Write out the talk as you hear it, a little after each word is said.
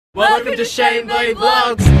Welcome to Shane Blade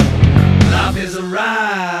Vlogs! Life is a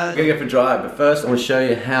ride. We're gonna go for a drive, but first I want to show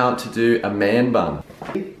you how to do a man bun.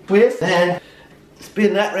 Twist and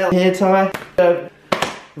spin that round hair tie.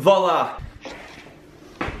 Voila!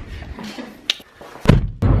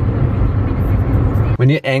 When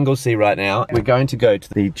you angle see right now, we're going to go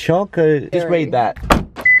to the chocolate. Just read that.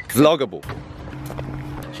 Vloggable.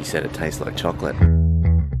 She said it tastes like chocolate.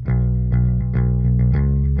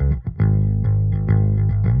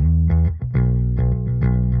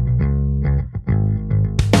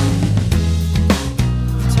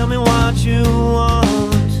 Tell me what you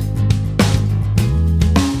want.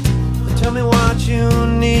 Tell me what you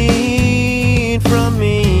need from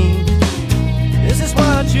me. Is this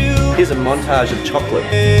what you... Here's a montage of chocolate.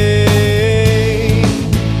 Hey,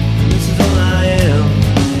 this is all I am.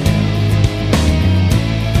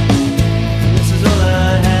 This is all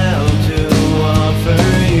I have to offer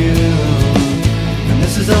you. And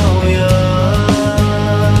this is all we are.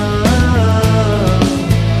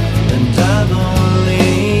 And I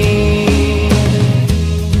believe.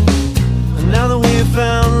 And now that we've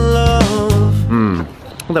found love.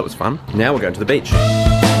 Well, that was fun. Now we're going to the beach.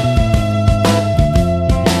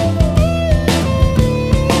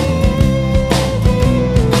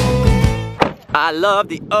 I love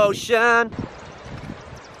the ocean.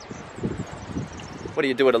 What do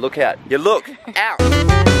you do at a lookout? You look out.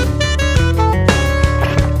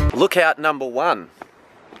 Lookout number 1.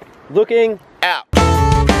 Looking out.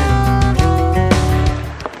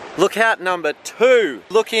 Lookout number 2.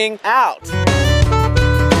 Looking out.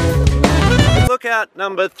 Lookout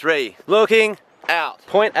number 3. Looking out.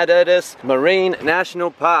 Point Adonis Marine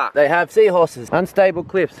National Park. They have seahorses, unstable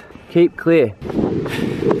cliffs. Keep clear.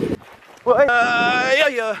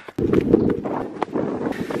 Yeah.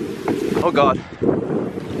 Oh God.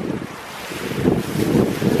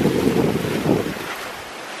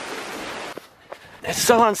 It's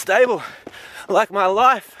so unstable, like my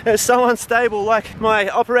life. It's so unstable, like my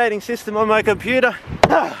operating system on my computer.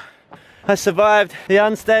 I survived the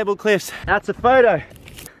unstable cliffs. That's a photo.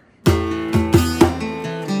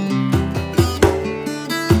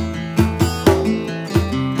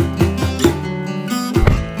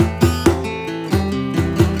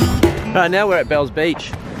 Right, now we're at Bell's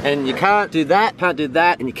Beach, and you can't do that,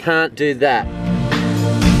 and you can't do that.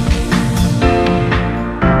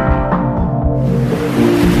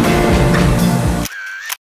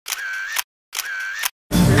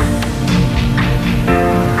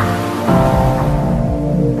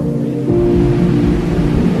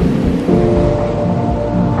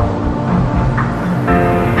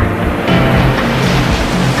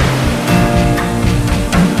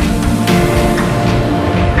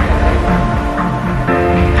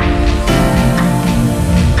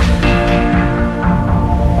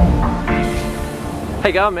 How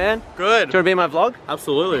you going, man? Good. Do you want to be in my vlog?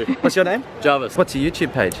 Absolutely. What's your name? Jarhvis. What's your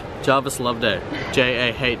YouTube page? Jarhvis Loveday.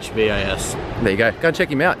 Jahvis. There you go. Go and check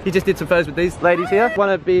him out. He just did some photos with these ladies here.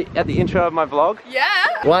 Want to be at the intro of my vlog? Yeah.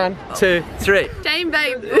 1, 2, 3. Shane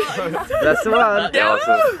babe. That's the one. Yeah.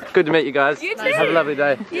 Awesome. Good to meet you guys. You too. Have a lovely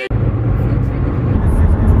day. Yeah.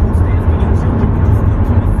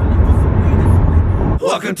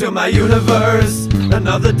 Welcome to my universe.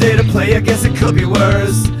 Another day to play, I guess it could be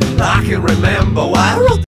worse. I can remember why I wrote